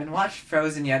because I haven't watched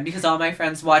Frozen yet because all my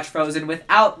friends watch Frozen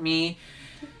without me.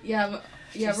 Yeah,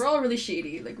 we're all really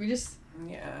shady. Like we just.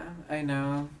 Yeah, I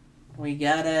know. We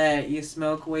get it. You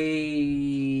smoke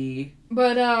weed.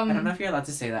 But I don't know if you're allowed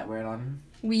to say that word on.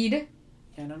 Weed.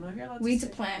 Yeah, I don't know if you're allowed to. Weed's a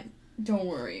plant. Don't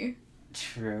worry.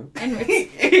 True. And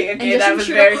okay, that was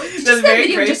Trudeau. very. Did you That was see that very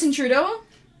video great. of Justin Trudeau?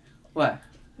 What?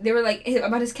 They were like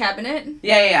about his cabinet.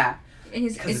 Yeah. And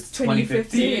it's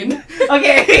 2015.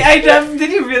 Okay,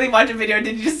 did you really watch a video or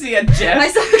did you just see a GIF? I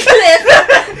saw a clip.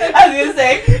 I was gonna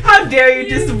say, how dare you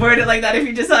just word it like that if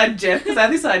you just saw a GIF? Because I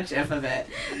only saw a GIF of it.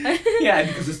 Yeah,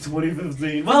 because it's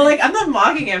 2015. Well, like, I'm not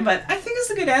mocking him, but I think it's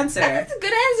a good answer. That's a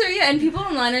good answer, yeah. And people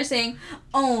online are saying,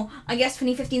 oh, I guess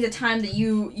 2015 is a time that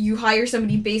you hire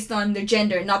somebody based on their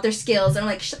gender, not their skills. And I'm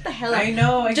like, shut the hell up. I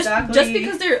know, exactly. Just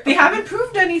because they haven't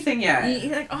proved anything yet.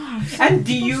 You're like, oh, and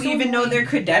do you even know their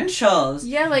credentials?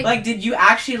 Yeah, like did you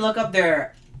actually look up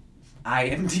their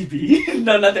IMDb?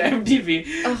 No, not their MDB.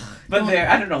 But their,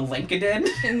 I don't know, LinkedIn?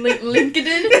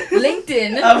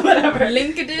 LinkedIn. Whatever.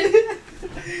 LinkedIn.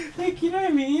 Like, you know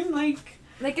what I mean? Like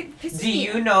it pisses do me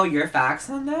you know your facts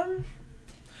on them?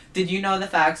 Did you know the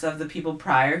facts of the people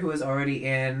prior who was already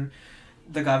in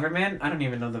the government? I don't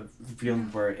even know the real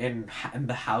word in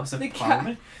the House of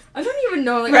Parliament. I don't even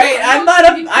know. Like, right,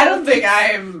 I don't think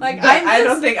I'm. Like, I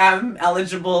don't think I'm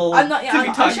eligible to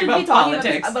be talking about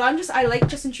politics. But I like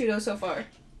Justin Trudeau so far.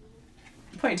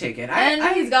 Point taken.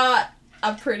 He's got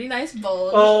a pretty nice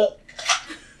bulge. Oh.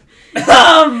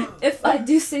 If I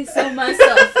do say so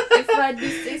myself.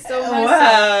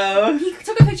 Wow. He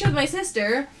took a picture with my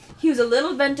sister. He was a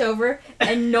little bent over,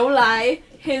 and no lie,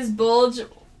 his bulge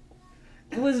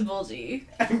was bulgy.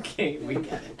 Okay, we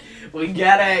get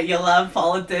it. You love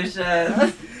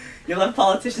politicians.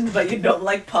 But you don't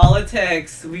like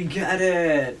politics. We get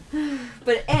it.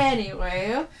 But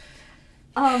anyway,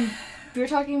 we were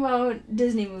talking about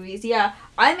Disney movies. Yeah,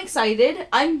 I'm excited.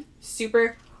 I'm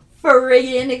super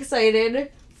friggin'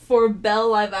 excited for Belle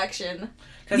live action.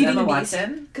 Because Emma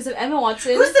Watson? Because of Emma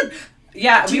Watson. Who's the...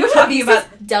 Yeah, Do we you were know talking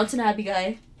about... Downton Abbey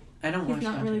guy. I don't watch He's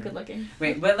not Downton really Abbey. good looking.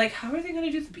 Wait, but like, how are they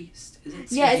gonna do the Beast? Is it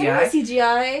CGI? Yeah, it's gonna be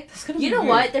CGI. That's gonna You be know weird.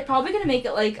 what? They're probably gonna make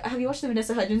it like... Have you watched the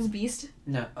Vanessa Hudgens Beast?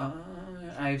 No,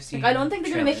 I've seen... Like, I don't think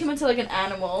they're gonna make him trailers. into like an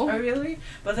animal. Oh, really?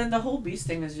 But then the whole Beast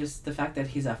thing is just the fact that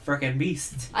he's a frickin'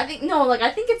 beast. I think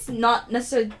it's not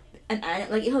necessarily an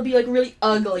animal. Like, he'll be like really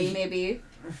ugly, maybe.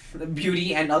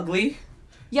 Beauty and ugly?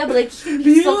 Yeah, but like, he can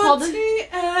be still called... Beauty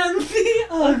and the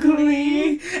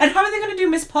ugly. And how are they gonna do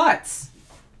Miss Potts?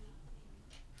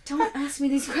 Don't ask me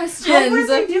these questions. How are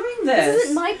they doing this? This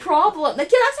isn't my problem.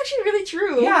 Like, yeah, that's actually really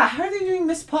true. Yeah, how are they doing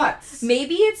Miss Potts?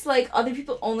 Maybe it's like other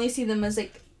people only see them as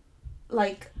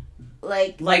like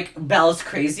Belle's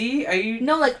crazy? Are you...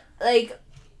 No, like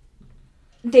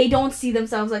they don't see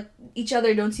themselves like each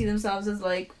other don't see themselves as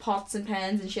like pots and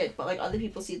pans and shit, but like other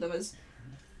people see them as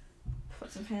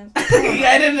pots and pans.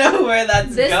 I don't know where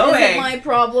that's this going. This isn't my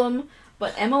problem.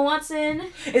 But Emma Watson,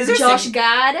 Is there Josh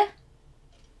Gad.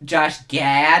 Josh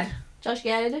Gad? Josh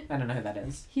Gad. I don't know who that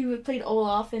is. He played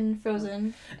Olaf in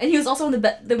Frozen, and he was also in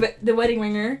the Wedding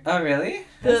Ringer. Oh really?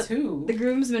 That's who? The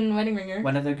groomsman Wedding Ringer.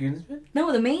 One of the groomsmen?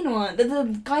 No, the main one.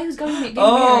 The guy who's going to get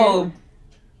married.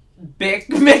 Bick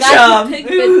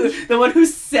Mitchum. The one who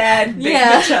said Bick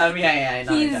Mitchum. Yeah, I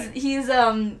know.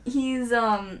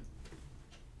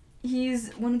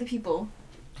 He's one of the people.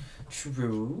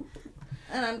 True.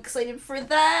 And I'm excited for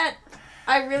that.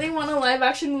 I really want a live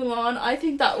action Mulan. I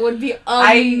think that would be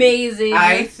amazing.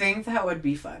 I think that would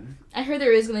be fun. I heard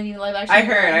there is going to be a live action I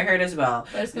heard as well.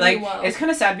 But it's gonna be wild. It's kind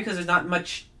of sad because there's not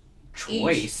much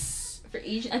choice. For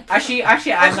each. Actually,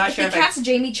 I'm not sure if they cast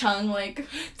Jamie Chung, like...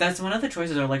 That's one of the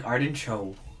choices, or like Arden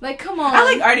Cho. Like, come on. I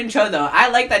like Arden Cho, though. I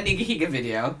like that Niga Higa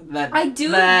video. I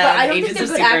do, but I don't think they're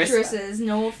good actresses.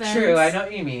 No offense. True, I know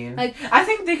what you mean. Like, I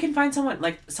think they can find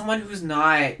someone who's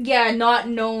not... Yeah, not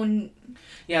known...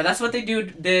 Yeah, that's what they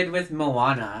did with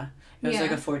Moana. It was Yeah.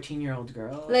 like a 14-year-old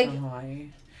girl Like- from Hawaii.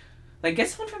 Like, get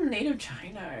someone from native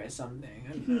China or something.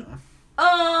 I don't know.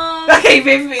 Okay,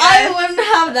 maybe. I wouldn't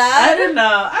have that. I don't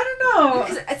know.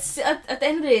 Because it's, at the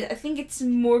end of the day, I think it's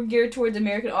more geared towards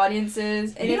American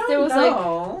audiences. And You if there was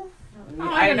know.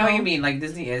 I don't know what know. you mean. Like,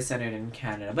 Disney is centered in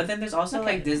Canada. But then there's also,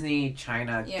 Okay. like, Disney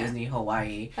China, Yeah. Disney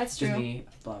Hawaii, That's true. Disney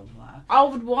blah, blah, blah. I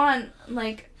would want,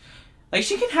 like, Like,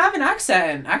 she can have an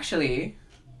accent, actually.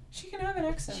 She can have an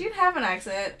accent. she'd have an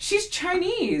accent. She's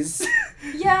Chinese.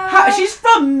 Yeah. She's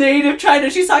from native China.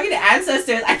 She's talking to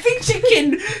ancestors. I think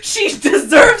she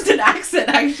deserves an accent,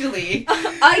 actually.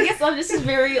 I guess I'm just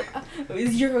very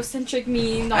Eurocentric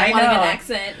me not I wanting an know.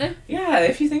 accent. Yeah,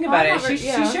 if you think about it, she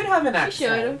yeah. should have an accent. She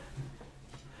should.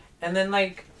 And then,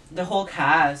 like, the whole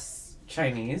cast,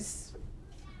 Chinese.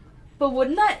 But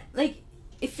wouldn't that, like,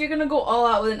 if you're gonna go all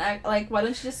out with an act, like, why don't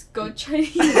you just go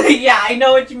Chinese? Yeah, I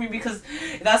know what you mean, because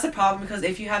that's the problem, because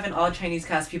if you have an all-Chinese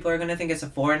cast, people are going to think it's a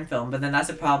foreign film, but then that's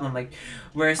the problem, like,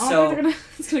 we're so...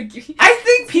 It's gonna give you... I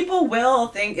think people will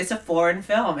think it's a foreign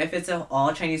film if it's an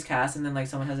all-Chinese cast and then, like,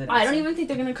 someone has an I don't accent. even think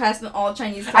they're gonna cast an all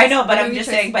Chinese cast. I know, but I'm Maybe just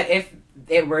try- saying, but if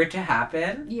it were to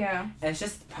happen, Yeah. it's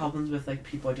just problems with, like,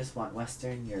 people just want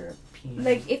Western European.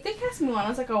 Like, if they cast Mulan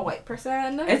as, like, a white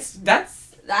person...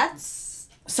 That's...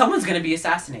 Someone's gonna be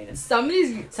assassinated.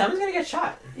 Someone's gonna get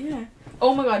shot. Yeah.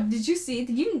 Oh my god, did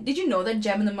you know that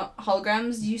Gem and the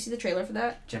Holograms, did you see the trailer for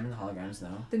that? Gem and the Holograms,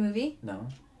 no. The movie? No.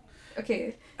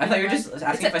 Okay. I thought you were just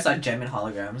asking if I saw Gem and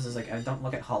Holograms. I was like, I don't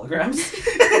look at holograms.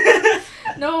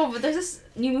 No, but there's this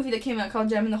new movie that came out called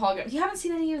Gem and the Holograms. You haven't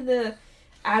seen any of the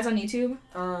ads on YouTube?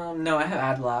 No, I have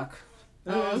ad block.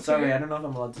 Oh, okay. Sorry, I don't know if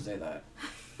I'm allowed to say that.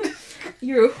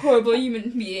 You're a horrible human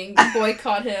being.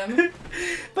 Boycott him.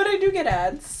 But I do get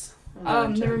ads.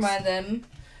 Never mind then.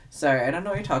 Sorry, I don't know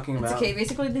what you're talking It's about. okay.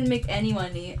 Basically, they didn't make any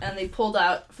money, and they pulled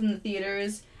out from the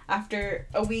theaters after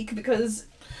a week because...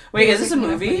 Wait, It is was this a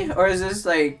like, movie? Or is this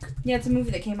like... Yeah, it's a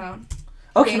movie that came out.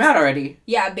 Oh, it came out already.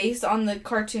 Yeah, based on the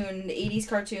cartoon, the 80s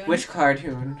cartoon. Which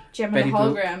cartoon? Gem Betty and the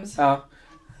Boop? Holograms. Oh.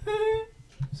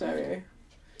 Sorry.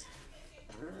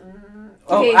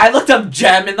 Oh, Okay. I looked up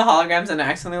Gem in the Holograms and I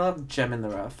accidentally looked up Gem in the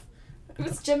Rough.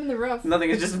 What's Gem in the Rough?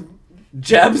 Nothing, it's just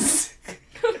gems.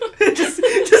 just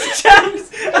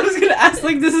gems. I was gonna ask,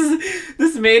 like,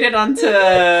 this made it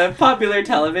onto popular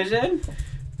television.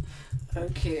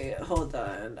 Okay, hold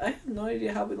on. I have no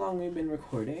idea how long we've been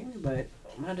recording, but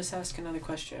I'm gonna just ask another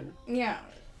question. Yeah.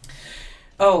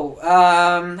 Oh,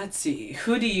 let's see.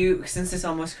 Since it's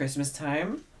almost Christmas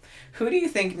time, who do you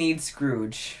think needs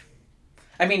Scrooge?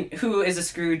 I mean, who is a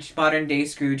Scrooge, modern day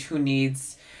Scrooge, who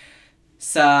needs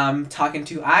some talking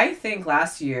to? I think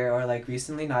last year, or like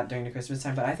recently, not during the Christmas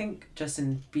time, but I think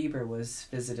Justin Bieber was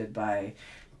visited by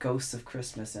ghosts of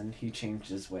Christmas and he changed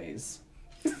his ways.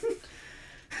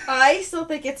 I still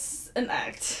think it's an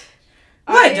act.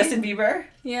 What, Justin Bieber?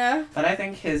 Yeah. But I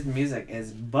think his music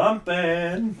is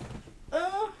bumping.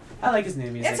 I like his new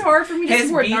music. It's hard for me to His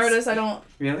support an beats- artist I don't...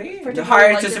 Really? particularly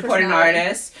Hard like to their support an personality.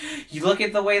 artist. You look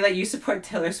at the way that you support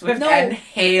Taylor Swift No. and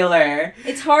Haylor.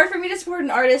 It's hard for me to support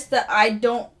an artist that I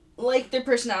don't like their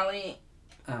personality.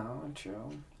 Oh,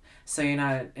 true. So you're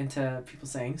not into people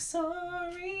saying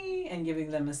sorry and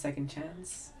giving them a second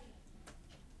chance?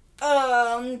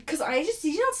 Cause did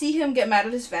you not see him get mad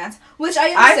at his fans? Which I I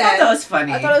understand. thought that was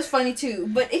funny. I thought it was funny too.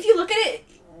 But if you look at it,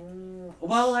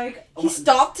 Well, like... he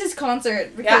stopped his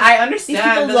concert because Yeah, I understand. these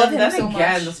people but love then him so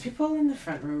again, much. those people in the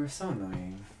front row are so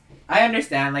annoying. I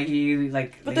understand, like,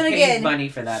 But they then pay again, money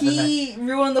for that. But then, he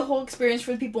ruined the whole experience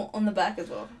for the people on the back as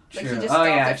well. Like True. he just Oh, stopped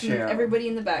yeah, it from true. everybody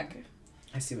in the back.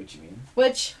 I see what you mean.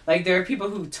 Which, Like, there are people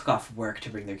who took off work to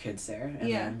bring their kids there. And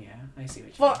Yeah. Then, I see what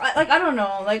you well, mean. I don't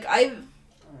know. Like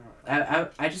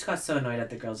I just got so annoyed at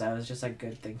the girls. I was just like,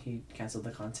 good thing he canceled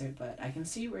the concert, but I can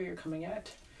see where you're coming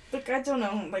at. I don't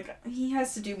know. Like he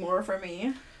has to do more for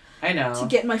me I know. to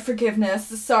get my forgiveness.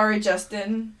 Sorry,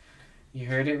 Justin. You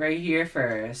heard it right here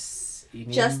first. You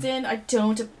need... Justin, I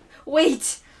don't.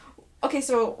 Wait. Okay,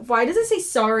 so why does it say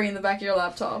sorry in the back of your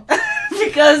laptop?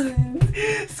 Because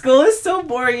school is so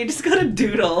boring. You just gotta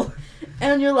doodle.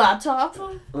 And on your laptop?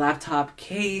 Laptop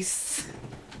case.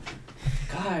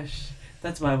 Gosh.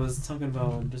 That's why I was talking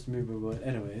about Justin Bieber, but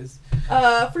anyways.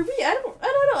 For me, I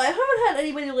don't know. I haven't had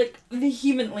anybody like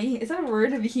vehemently. Is that a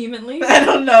word? Vehemently? I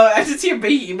don't know. I just hear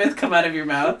behemoth come out of your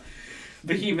mouth.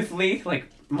 Behemothly, like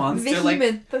monster,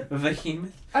 Behemoth. like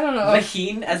behemoth. I don't know.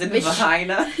 Vahine, as in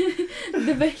vagina.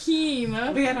 The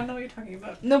behemoth. Wait, I don't know what you're talking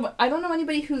about. No, but I don't know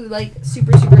anybody who like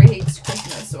super hates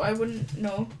Christmas, so I wouldn't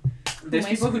know. There's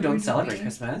my people who super don't would celebrate be.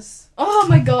 Christmas. Oh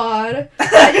my god!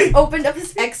 I just opened up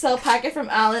this XL packet from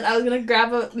Alan. I was gonna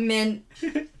grab a mint,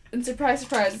 and surprise,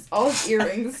 surprise, it's all his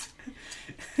earrings.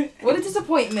 What a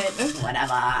disappointment.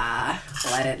 Whatever.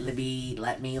 Let it be.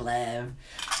 Let me live.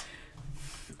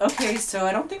 Okay, so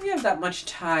I don't think we have that much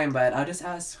time, but I'll just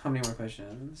ask how many more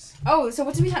questions. Oh, so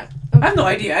what do we have? I have no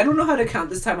idea. I don't know how to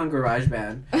count this time on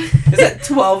GarageBand. Is it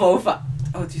 12:05?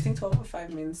 Oh, do you think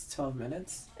 12:05 means 12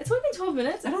 minutes? It's only been 12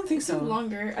 minutes. I don't think so.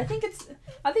 Longer. I think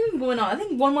we've been going on. I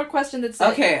think one more question that's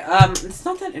okay. It's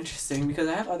not that interesting because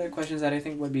I have other questions that I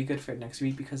think would be good for next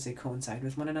week because they coincide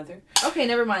with one another. Okay,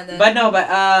 never mind then. But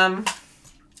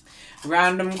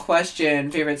random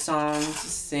question: favorite songs to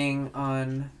sing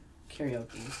on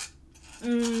karaoke?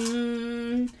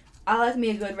 I like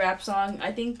me a good rap song.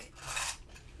 I think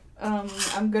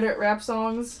I'm good at rap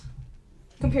songs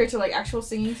compared to like actual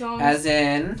singing songs. As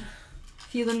in?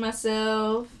 Feeling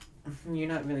Myself. You're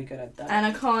not really good at that.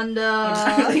 Anaconda. You're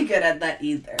not really good at that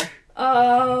either.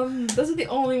 Those are the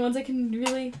only ones I can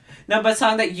really. No, but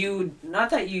song that you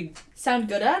sound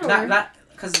good at, or not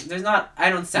because there's not.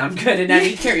 I don't sound good in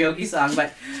any karaoke song,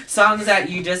 but songs that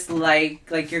you just like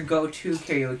your go-to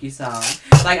karaoke song.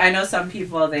 Like I know some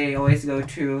people they always go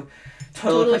to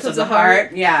Total Eclipse of the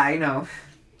Heart. Yeah, I know.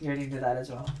 You already did that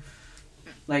as well.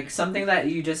 Like something that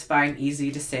you just find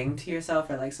easy to sing to yourself,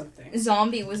 or like something.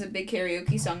 Zombie was a big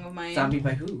karaoke song of mine. Zombie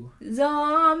by who?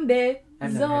 Zombie.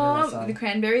 I've never heard that song. The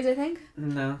Cranberries, I think.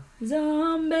 No.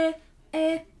 Zombie.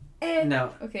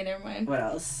 No. Okay, never mind. What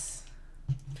else?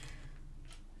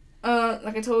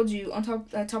 Like I told you, on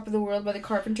top of the world by the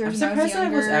Carpenters. I'm surprised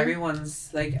that was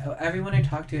everyone I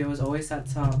talked to. It was always that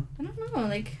song. I don't know,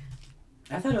 like.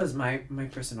 I thought it was my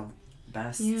personal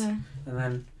best. Yeah. And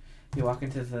then you walk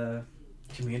into the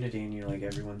community and you like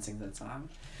everyone sings that song.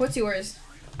 What's yours?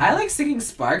 I like singing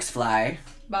 "Sparks Fly"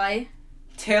 by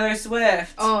Taylor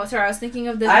Swift. Oh, sorry, I was thinking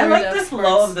of the. I like the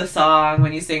flow of the song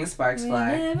when you sing "Sparks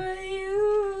Fly." Whenever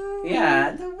you.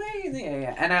 Yeah, the way.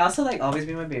 Yeah. And I also like "Always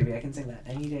Be My Baby." I can sing that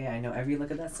any day. I know every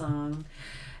look of that song.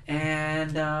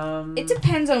 And it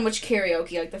depends on which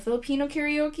karaoke, like the Filipino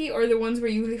karaoke or the ones where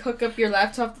you hook up your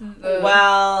laptop to the.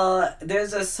 Well,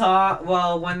 there's a song.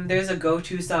 Well, when there's a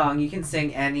go-to song, you can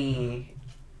sing any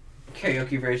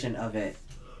karaoke version of it,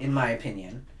 in my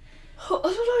opinion. I don't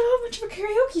know much of a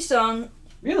karaoke song.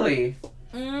 Really?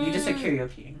 You just said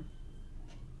karaoke.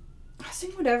 I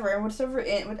sing whatever's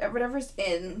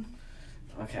in.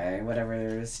 Okay, whatever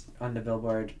is on the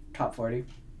Billboard Top 40.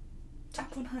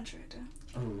 Top 100.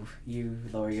 Oh, you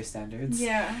lower your standards?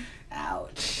 Yeah.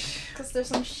 Ouch. Because there's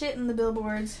some shit in the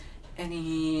billboards.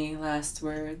 Any last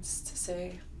words to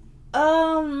say?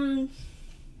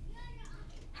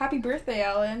 Happy birthday,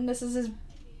 Alan. This is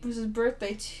his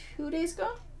birthday 2 days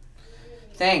ago?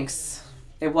 Thanks.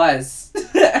 It was.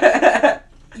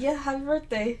 Yeah, happy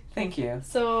birthday. Thank you.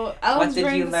 So Alan's what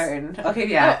did you learn? Okay,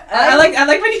 yeah. Oh, I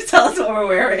like when you tell us what we're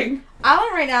wearing.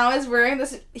 Alan right now is wearing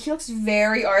this. He looks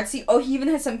very artsy. Oh, he even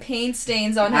has some paint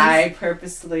stains on his. I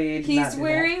purposely. He's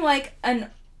wearing like a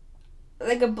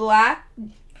black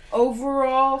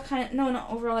overall kind. No, not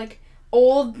overall. Like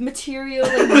old material,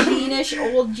 like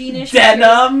jeanish.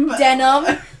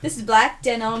 Denim. This is black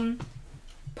denim.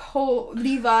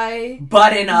 Levi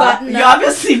button up. You're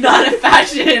obviously not a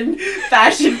fashion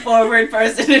forward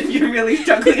person if you're really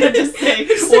struggling to just say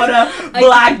what a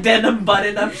black denim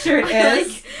button up shirt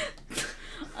is.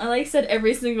 I said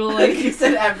every single like. You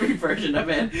said every version of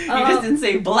it. You just didn't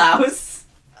say blouse.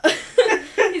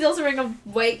 He's also wearing a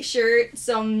white shirt,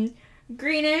 some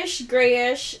greenish,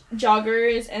 grayish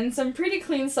joggers, and some pretty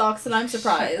clean socks, and I'm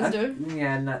surprised.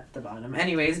 Yeah, not the bottom.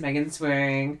 Anyways, Megan's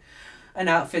wearing an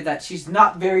outfit that she's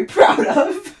not very proud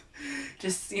of.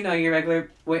 Just, your regular...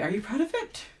 Wait, are you proud of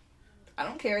it? I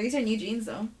don't care. These are new jeans,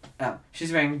 though. Oh,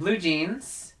 she's wearing blue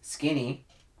jeans, skinny,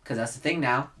 because that's the thing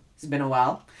now. It's been a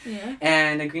while. Yeah.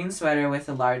 And a green sweater with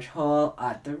a large hole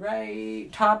at the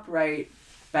top right,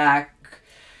 back...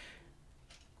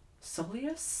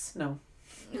 Soleus? No.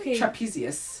 Okay.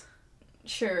 Trapezius.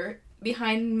 Sure.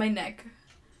 Behind my neck.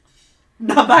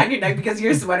 Not behind your neck, because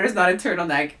your sweater's not a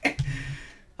turtleneck.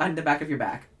 On the back of your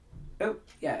back. Oh,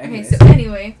 yeah, anyways.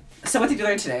 Okay, So what did you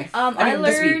learn today? I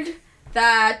learned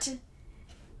that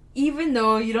even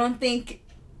though you don't think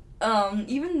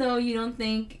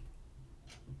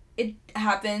it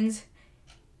happens,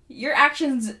 your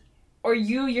actions or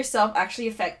you yourself actually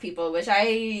affect people, which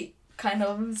I kind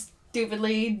of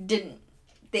stupidly didn't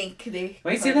think they...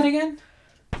 Wait, say that again?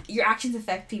 Your actions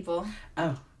affect people.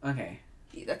 Oh, okay.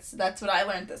 That's what I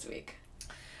learned this week.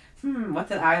 What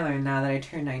did I learn now that I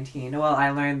turned 19? Well, I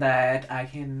learned that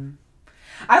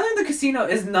I learned the casino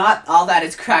is not all that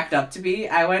it's cracked up to be.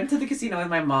 I went to the casino with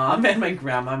my mom and my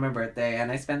grandma on my birthday,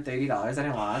 and I spent $30 and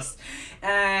I lost.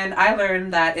 And I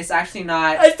learned that it's actually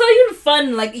not. It's not even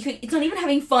fun. Like it's not even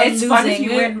having fun. It's fun if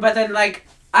you win, but then like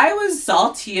I was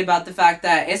salty about the fact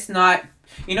that it's not.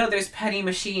 You know, there's penny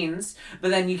machines,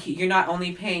 but then you're not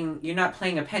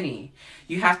playing a penny.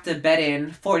 You have to bet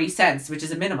in 40 cents, which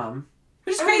is a minimum,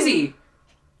 which is crazy.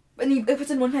 And it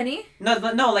puts in 1 penny?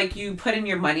 No, like you put in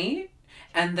your money,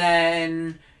 and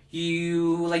then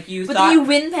you But do you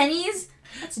win pennies?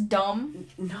 That's dumb.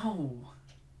 No.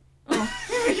 Oh.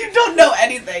 You don't know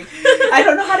anything. I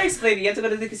don't know how to explain it. You have to go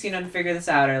to the casino and figure this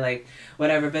out, or like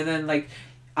whatever. But then like,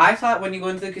 I thought when you go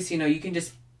into the casino, you can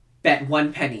just bet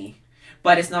 1 penny.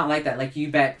 But it's not like that. Like,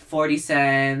 you bet 40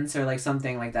 cents or, like,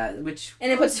 something like that, which...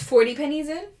 And it puts 40 pennies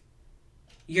in?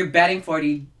 You're betting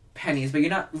 40 pennies, but you're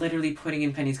not literally putting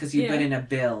in pennies because you put in a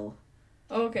bill.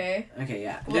 Okay. Okay,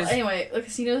 yeah. Well, anyway, the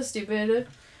casino's stupid.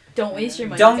 Don't waste your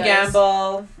money, Don't guys.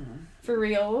 gamble. For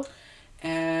real.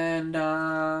 And,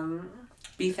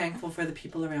 be thankful for the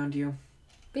people around you.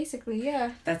 Basically,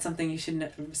 yeah. That's something you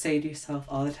should say to yourself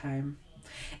all the time.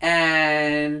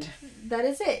 And... that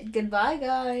is it. Goodbye,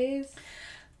 guys.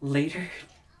 Later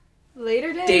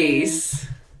days.